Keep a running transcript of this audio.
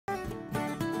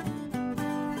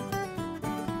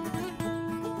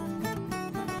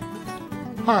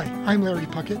Hi, I'm Larry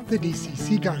Puckett, the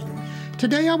DCC guy.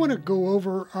 Today I want to go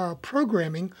over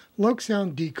programming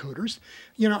LokSound decoders.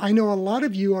 I know a lot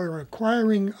of you are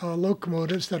acquiring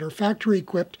locomotives that are factory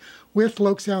equipped with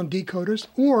LokSound decoders,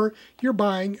 or you're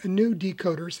buying new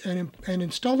decoders and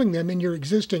installing them in your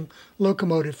existing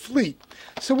locomotive fleet.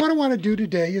 So what I want to do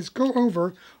today is go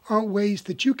over ways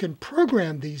that you can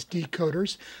program these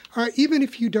decoders, even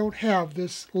if you don't have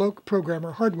this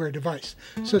LokProgrammer hardware device.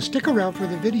 So stick around for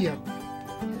the video.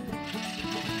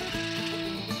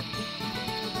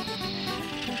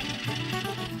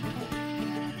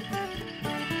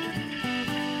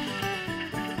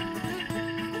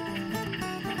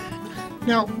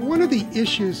 Now, one of the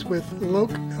issues with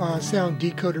LokSound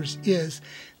decoders is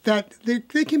that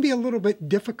they can be a little bit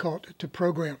difficult to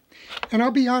program. And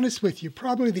I'll be honest with you,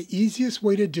 probably the easiest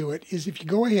way to do it is if you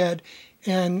go ahead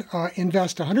and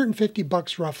invest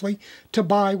 $150 roughly to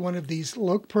buy one of these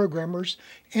LokProgrammers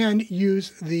and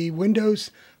use the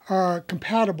Windows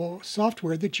compatible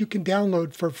software that you can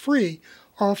download for free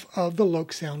off of the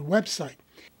LokSound website.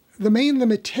 The main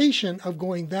limitation of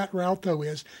going that route, though,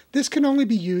 is this can only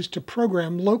be used to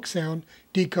program LokSound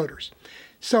decoders.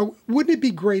 So wouldn't it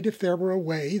be great if there were a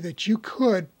way that you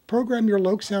could program your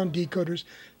LokSound decoders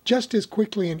just as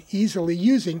quickly and easily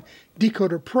using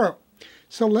DecoderPro?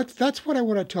 So that's what I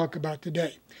want to talk about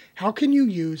today. How can you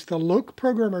use the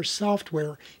LokProgrammer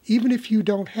software even if you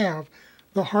don't have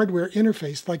the hardware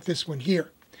interface like this one here?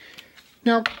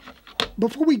 Now,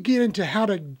 before we get into how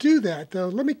to do that, though,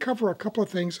 let me cover a couple of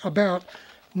things about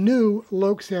new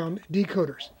LokSound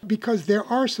decoders, because there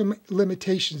are some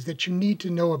limitations that you need to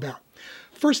know about.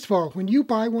 First of all, when you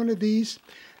buy one of these,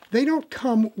 they don't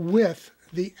come with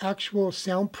the actual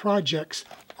sound projects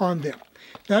on them.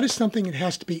 That is something that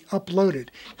has to be uploaded,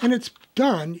 and it's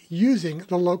done using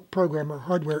the LokProgrammer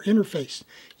hardware interface.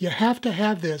 You have to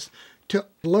have this to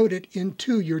load it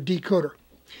into your decoder.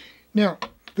 Now,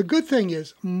 the good thing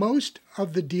is most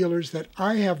of the dealers that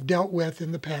I have dealt with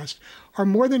in the past are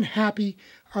more than happy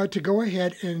to go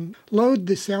ahead and load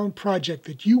the sound project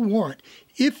that you want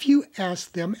if you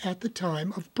ask them at the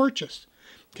time of purchase.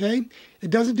 Okay? It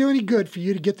doesn't do any good for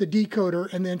you to get the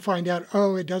decoder and then find out,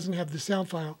 oh, it doesn't have the sound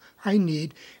file I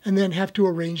need, and then have to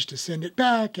arrange to send it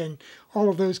back and all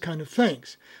of those kind of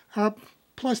things.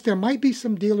 Plus, there might be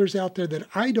some dealers out there that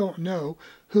I don't know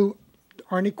who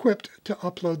aren't equipped to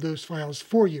upload those files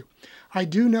for you. I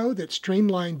do know that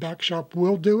Streamline Backshop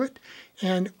will do it,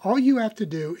 and all you have to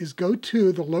do is go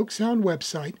to the LokSound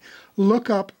website, look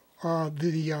up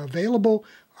the available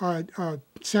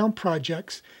sound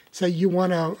projects. Say you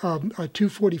want a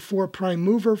 244 prime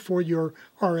mover for your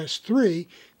RS3,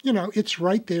 it's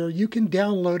right there. You can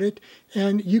download it,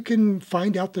 and you can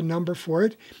find out the number for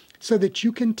it so that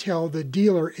you can tell the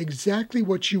dealer exactly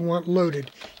what you want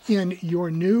loaded in your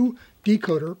new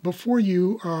decoder before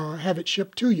you have it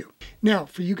shipped to you. Now,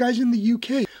 for you guys in the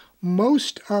UK,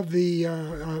 most of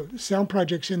the sound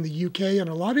projects in the UK and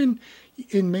a lot in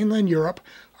mainland Europe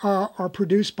are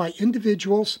produced by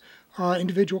individuals,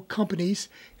 individual companies,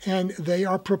 and they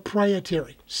are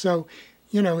proprietary. So,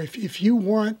 if you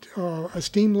want a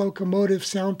steam locomotive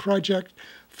sound project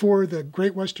for the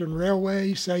Great Western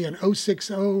Railway, say an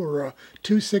 060 or a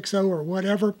 260 or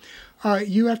whatever,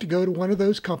 you have to go to one of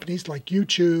those companies like You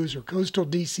Choose or Coastal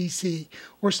DCC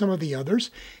or some of the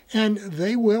others, and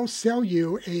they will sell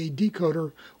you a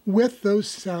decoder with those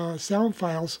sound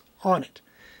files on it.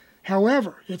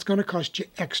 However, it's going to cost you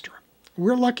extra.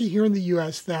 We're lucky here in the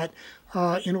U.S. that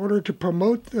in order to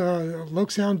promote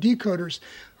LokSound decoders,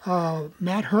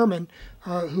 Matt Herman,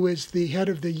 who is the head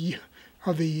of the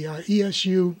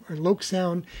ESU, or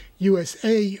LokSound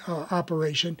USA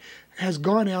operation, has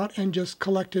gone out and just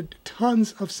collected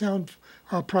tons of sound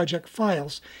project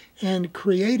files and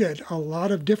created a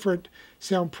lot of different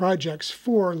sound projects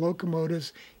for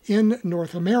locomotives in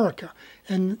North America.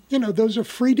 And, those are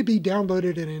free to be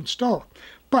downloaded and installed.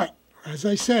 But, as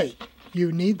I say,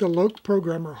 you need the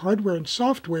LokProgrammer hardware and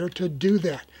software to do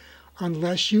that,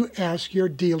 unless you ask your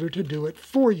dealer to do it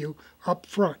for you up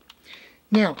front.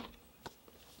 Now,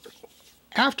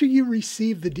 after you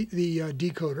receive the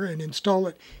decoder and install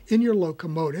it in your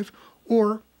locomotive,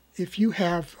 or if you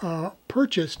have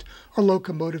purchased a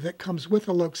locomotive that comes with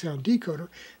a LokSound decoder,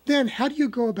 then how do you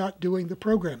go about doing the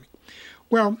programming?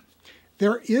 Well,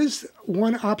 there is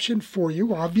one option for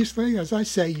you. Obviously, as I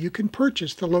say, you can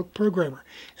purchase the LokProgrammer.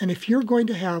 And if you're going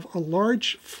to have a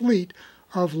large fleet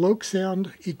of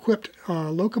LokSound equipped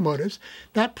locomotives,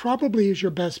 that probably is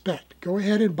your best bet. Go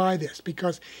ahead and buy this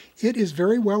because it is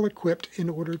very well equipped in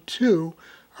order to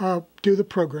do the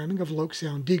programming of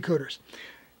LokSound decoders.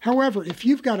 However, if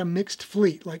you've got a mixed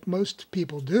fleet, like most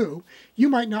people do, you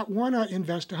might not want to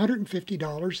invest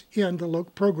 $150 in the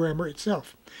LokProgrammer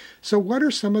itself. So what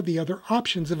are some of the other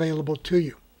options available to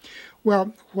you?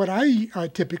 Well, what I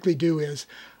typically do is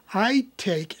I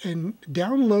take and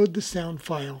download the sound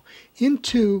file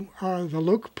into the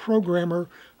LokProgrammer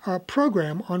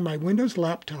program on my Windows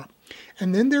laptop.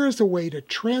 And then there is a way to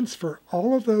transfer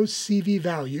all of those CV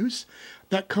values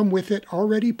that come with it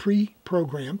already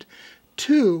pre-programmed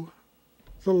to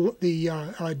the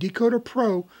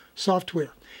DecoderPro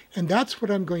software. And that's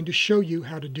what I'm going to show you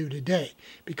how to do today,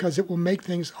 because it will make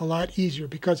things a lot easier.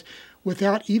 Because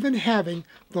without even having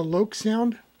the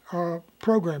LokSound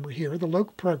programmer here, the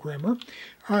LokProgrammer,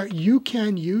 you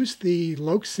can use the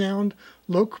LokSound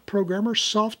LokProgrammer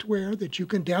software that you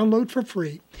can download for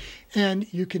free,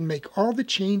 and you can make all the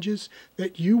changes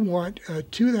that you want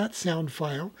to that sound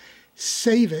file,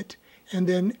 save it, and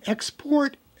then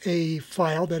export a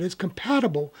file that is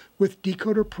compatible with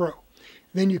DecoderPro.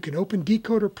 Then you can open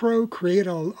DecoderPro, create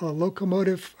a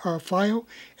locomotive file,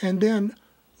 and then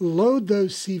load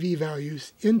those CV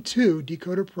values into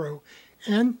DecoderPro,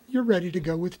 and you're ready to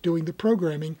go with doing the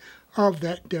programming of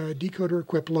that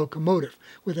decoder-equipped locomotive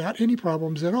without any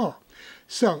problems at all.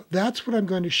 So that's what I'm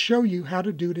going to show you how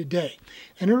to do today.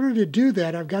 In order to do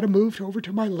that, I've got to move over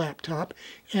to my laptop,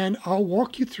 and I'll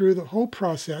walk you through the whole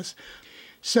process.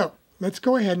 So let's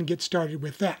go ahead and get started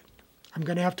with that. I'm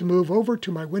going to have to move over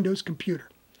to my Windows computer.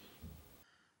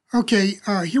 Okay,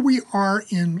 here we are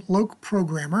in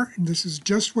LokProgrammer, and this is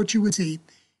just what you would see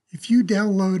if you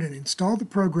download and install the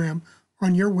program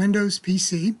on your Windows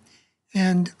PC,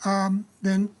 and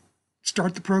then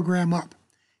start the program up.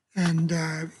 And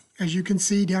as you can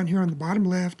see down here on the bottom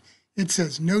left, it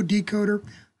says no decoder.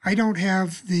 I don't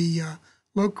have the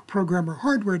LokProgrammer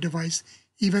hardware device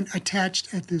even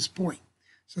attached at this point.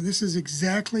 So this is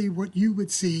exactly what you would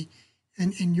see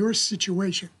in your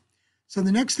situation. So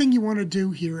the next thing you want to do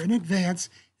here in advance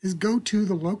is go to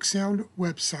the LokSound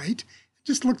website.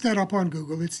 Just look that up on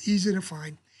Google. It's easy to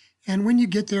find. And when you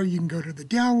get there, you can go to the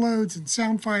downloads and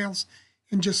sound files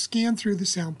and just scan through the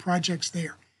sound projects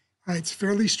there. It's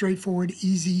fairly straightforward,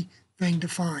 easy thing to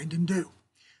find and do.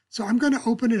 So I'm going to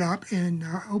open it up and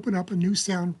open up a new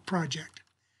sound project.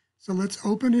 So let's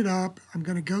open it up. I'm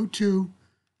going to go to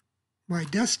my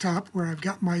desktop where I've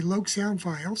got my LokSound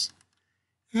files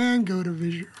and go to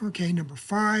Visual, okay, number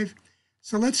 5.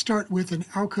 So let's start with an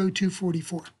Alco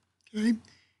 244, okay,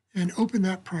 and open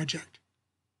that project.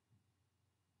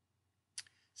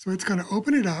 So it's going to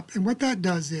open it up, and what that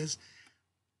does is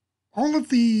all of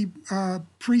the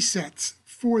presets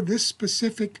for this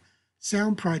specific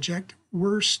sound project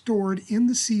were stored in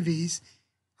the CVs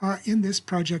in this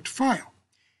project file.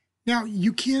 Now,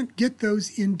 you can't get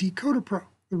those in DecoderPro.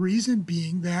 The reason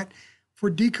being that for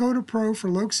DecoderPro, for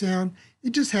LokSound,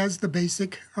 it just has the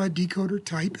basic decoder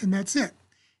type, and that's it.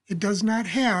 It does not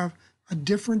have a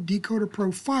different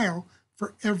DecoderPro file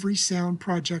for every sound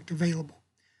project available.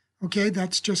 Okay,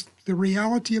 that's just the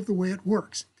reality of the way it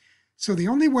works. So the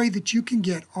only way that you can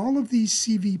get all of these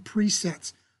CV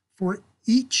presets for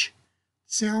each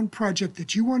sound project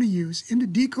that you want to use into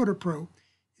DecoderPro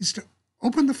is to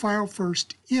open the file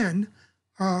first in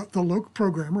the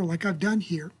LokProgrammer, like I've done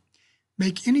here,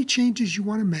 make any changes you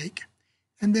want to make,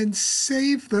 and then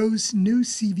save those new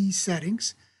CV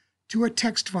settings to a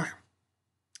text file.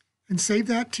 And save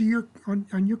that to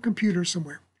on your computer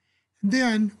somewhere. And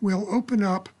then we'll open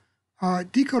up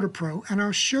DecoderPro, and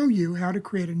I'll show you how to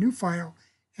create a new file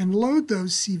and load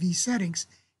those CV settings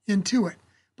into it.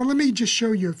 But let me just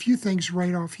show you a few things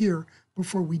right off here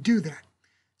before we do that.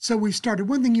 So we started.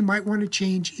 One thing you might want to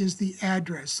change is the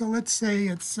address. So let's say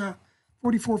it's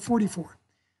 4444.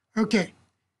 Okay,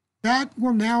 that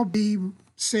will now be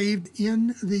saved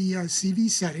in the CV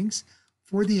settings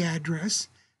for the address.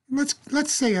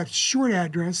 Let's say a short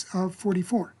address of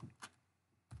 44.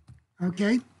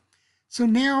 Okay. So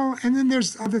now, and then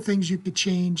there's other things you could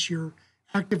change, your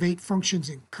activate functions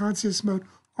in consist mode,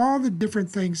 all the different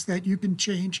things that you can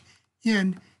change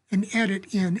in and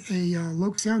edit in a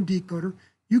LokSound decoder,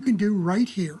 you can do right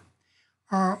here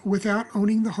without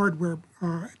owning the hardware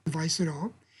device at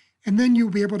all. And then you'll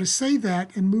be able to save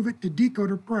that and move it to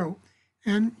DecoderPro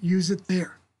and use it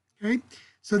there. Okay,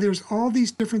 so there's all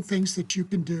these different things that you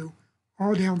can do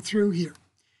all down through here.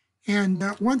 And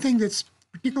one thing that's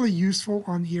particularly useful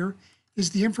on here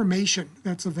is the information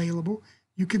that's available.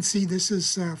 You can see this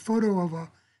is a photo of a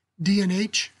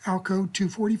D&H Alco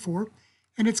 244,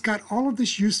 and it's got all of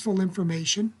this useful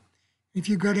information. If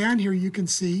you go down here, you can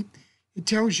see it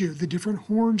tells you the different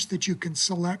horns that you can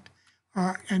select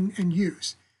and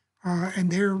use.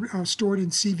 And they're stored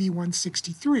in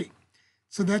CV163.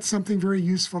 So that's something very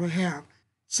useful to have.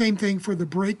 Same thing for the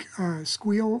brake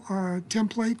squeal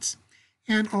templates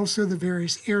and also the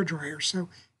various air dryers. So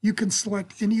you can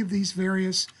select any of these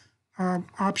various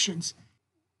options.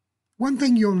 One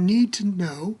thing you'll need to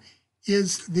know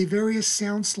is the various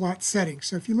sound slot settings.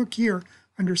 So if you look here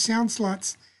under sound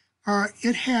slots,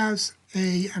 it has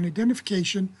an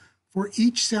identification for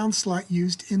each sound slot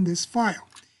used in this file.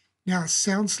 Now,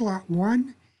 sound slot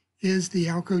 1 is the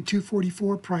Alco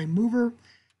 244 prime mover.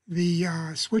 The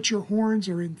switcher horns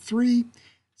are in 3.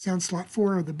 Sound slot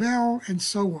 4 are the bell, and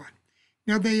so on.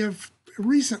 Now, they've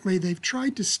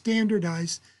tried to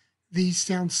standardize these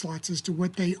sound slots as to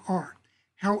what they are.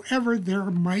 However, there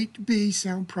might be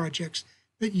sound projects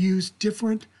that use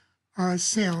different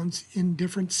sounds in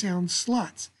different sound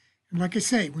slots. And like I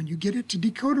say, when you get it to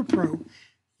DecoderPro,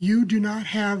 you do not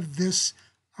have this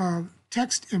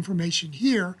text information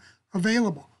here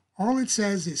available. All it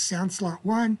says is sound slot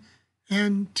 1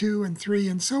 and 2 and 3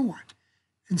 and so on.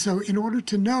 And so in order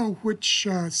to know which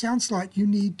sound slot you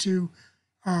need to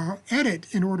edit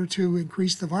in order to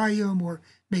increase the volume or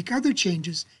make other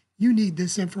changes, you need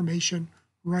this information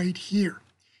right here.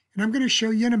 And I'm going to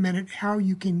show you in a minute how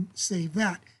you can save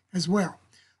that as well.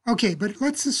 Okay, but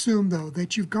let's assume, though,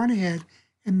 that you've gone ahead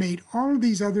and made all of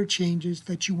these other changes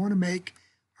that you want to make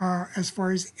as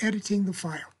far as editing the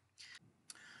file.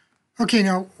 Okay,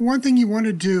 now, one thing you want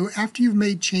to do after you've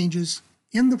made changes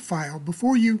in the file,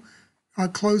 before you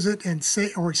close it and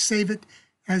save it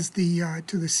as to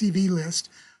the CV list,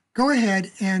 go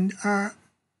ahead and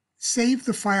save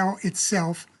the file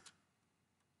itself.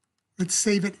 Let's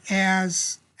save it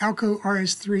as Alco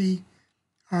RS3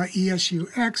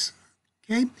 ESUX,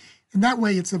 okay? And that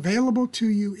way it's available to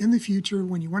you in the future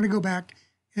when you want to go back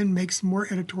and make some more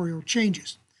editorial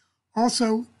changes.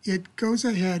 Also, it goes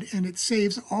ahead and it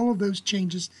saves all of those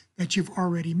changes that you've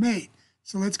already made.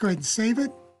 So let's go ahead and save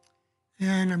it.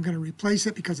 And I'm going to replace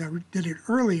it because I did it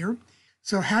earlier.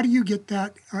 So how do you get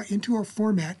that into a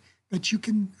format that you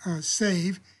can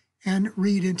save and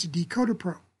read into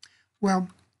DecoderPro? Well,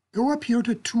 go up here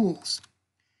to Tools,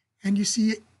 and you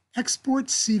see Export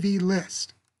CV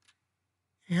List.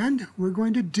 And we're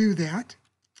going to do that.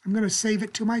 I'm going to save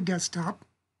it to my desktop,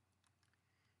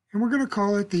 and we're going to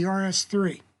call it the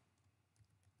RS3.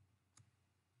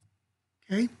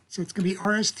 Okay, so it's going to be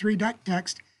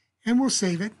rs3.txt, and we'll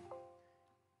save it.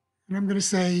 And I'm going to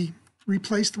say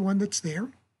replace the one that's there.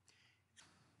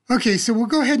 Okay, so we'll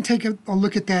go ahead and take a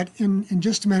look at that in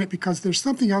just a minute, because there's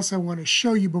something else I want to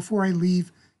show you before I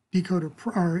leave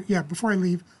before I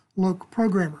leave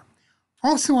LokProgrammer.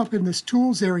 Also up in this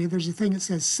Tools area, there's a thing that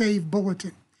says Save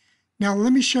Bulletin. Now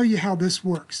let me show you how this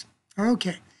works.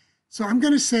 Okay, so I'm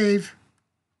going to save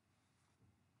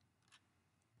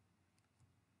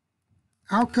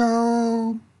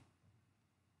Alco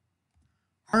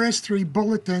RS3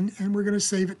 Bulletin, and we're going to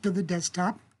save it to the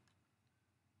desktop.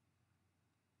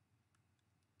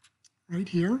 Right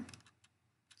here.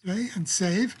 Okay, and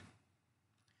save.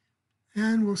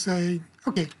 And we'll say,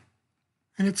 okay,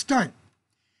 and it's done.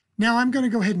 Now I'm going to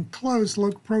go ahead and close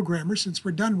LokProgrammer since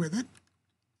we're done with it.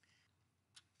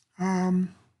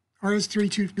 RS3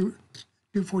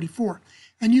 244.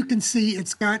 And you can see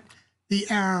it's got the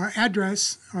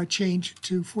address changed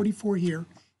to 44 here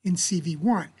in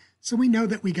CV1. So we know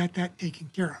that we got that taken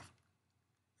care of.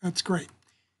 That's great.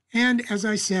 And as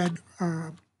I said,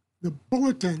 the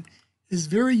bulletin is a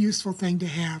very useful thing to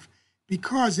have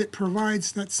because it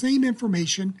provides that same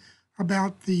information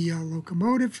about the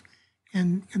locomotive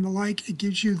and the like. It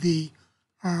gives you the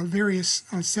various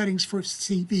settings for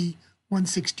CV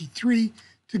 163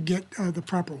 to get the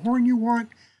proper horn you want.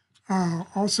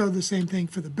 Also the same thing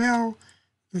for the bell,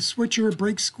 the switcher,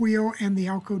 brake squeal, and the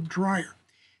Alco dryer.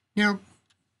 Now,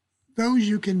 those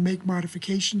you can make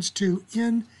modifications to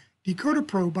in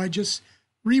DecoderPro by just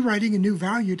rewriting a new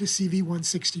value to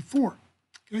CV164.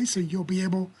 Okay, so you'll be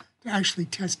able to actually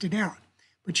test it out.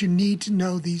 But you need to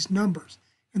know these numbers,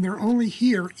 and they're only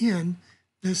here in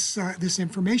this, this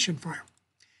information file.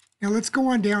 Now let's go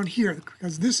on down here,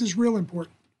 because this is real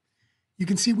important. You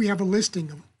can see we have a listing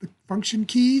of the function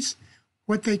keys,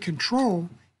 what they control,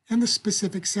 and the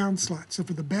specific sound slot. So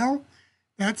for the bell,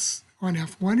 that's on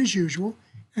F1 as usual,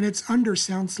 and it's under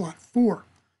sound slot 4.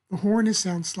 The horn is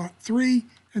sound slot 3,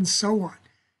 and so on.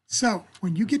 So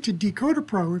when you get to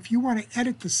DecoderPro, if you want to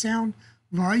edit the sound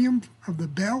volume of the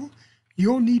bell,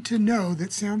 you'll need to know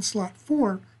that sound slot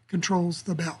 4 controls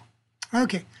the bell.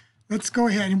 Okay, let's go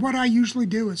ahead. And what I usually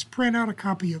do is print out a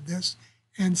copy of this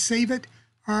and save it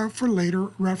for later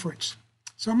reference.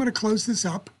 So I'm going to close this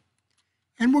up,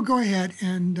 and we'll go ahead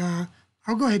and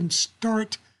I'll go ahead and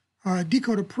start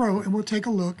DecoderPro, and we'll take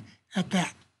a look at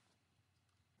that.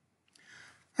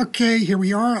 Okay, here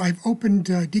we are. I've opened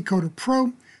Decoder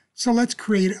Pro. So let's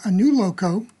create a new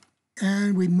loco,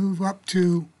 and we move up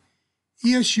to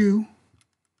ESU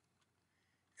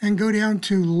and go down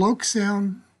to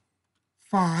LokSound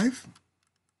 5,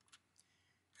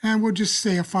 and we'll just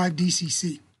say a 5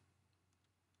 DCC.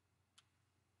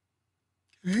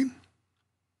 Okay,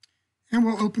 and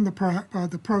we'll open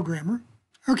the programmer.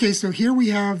 Okay, so here we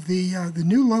have the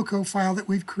new loco file that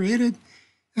we've created,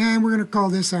 and we're going to call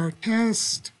this our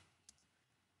test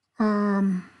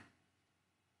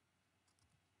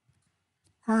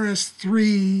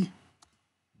RS3,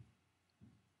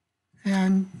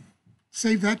 and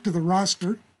save that to the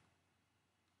roster.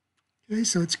 Okay,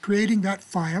 so it's creating that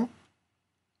file.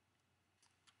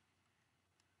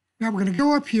 Now we're going to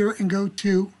go up here and go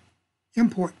to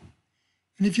import.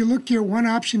 And if you look here, one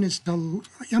option is to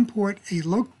import a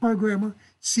LokProgrammer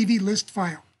CV list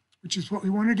file, which is what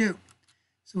we want to do.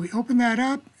 So we open that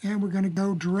up, and we're going to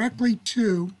go directly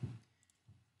to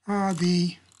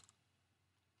the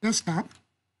desktop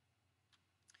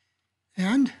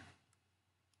and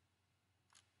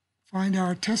find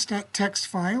our test.txt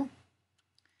file.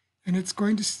 And it's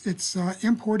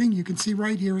importing. You can see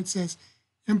right here it says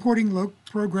importing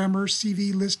LokProgrammer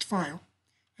CV list file,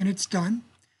 and it's done.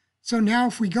 So now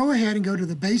if we go ahead and go to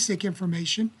the basic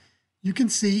information, you can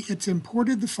see it's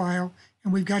imported the file,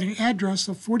 and we've got an address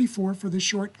of 44 for the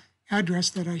short address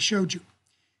that I showed you.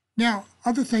 Now,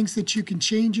 other things that you can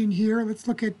change in here, let's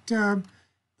look at the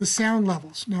sound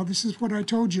levels. Now, this is what I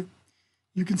told you.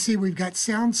 You can see we've got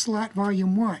sound slot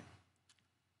volume 1,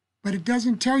 but it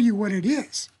doesn't tell you what it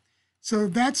is. So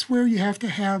that's where you have to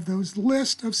have those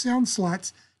list of sound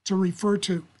slots to refer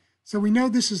to. So we know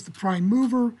this is the prime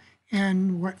mover,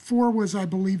 and what 4 was, I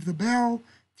believe, the bell,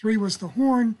 3 was the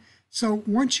horn. So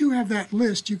once you have that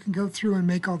list, you can go through and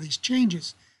make all these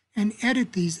changes and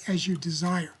edit these as you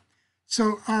desire.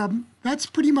 So that's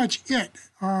pretty much it.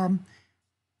 I'll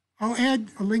add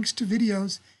links to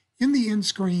videos in the end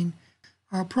screen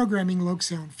programming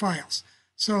LokSound files.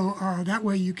 So that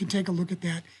way you can take a look at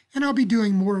that. And I'll be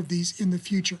doing more of these in the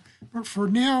future. But for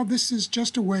now, this is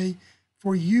just a way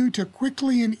for you to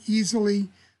quickly and easily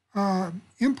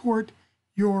import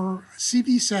your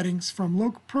CV settings from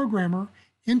LokProgrammer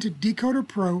into Decoder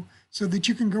Pro so that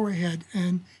you can go ahead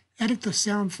and edit the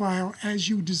sound file as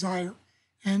you desire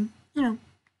and,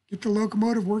 get the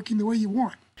locomotive working the way you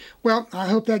want. Well, I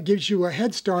hope that gives you a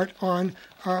head start on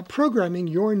programming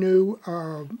your new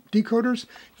decoders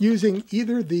using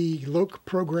either the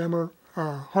LokProgrammer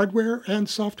hardware and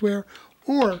software,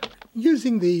 or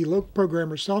using the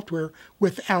LokProgrammer software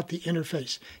without the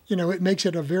interface. It makes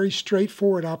it a very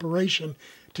straightforward operation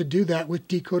to do that with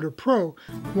Decoder Pro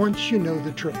once you know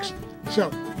the tricks.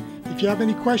 So, if you have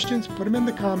any questions, put them in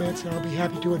the comments and I'll be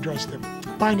happy to address them.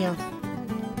 Bye now.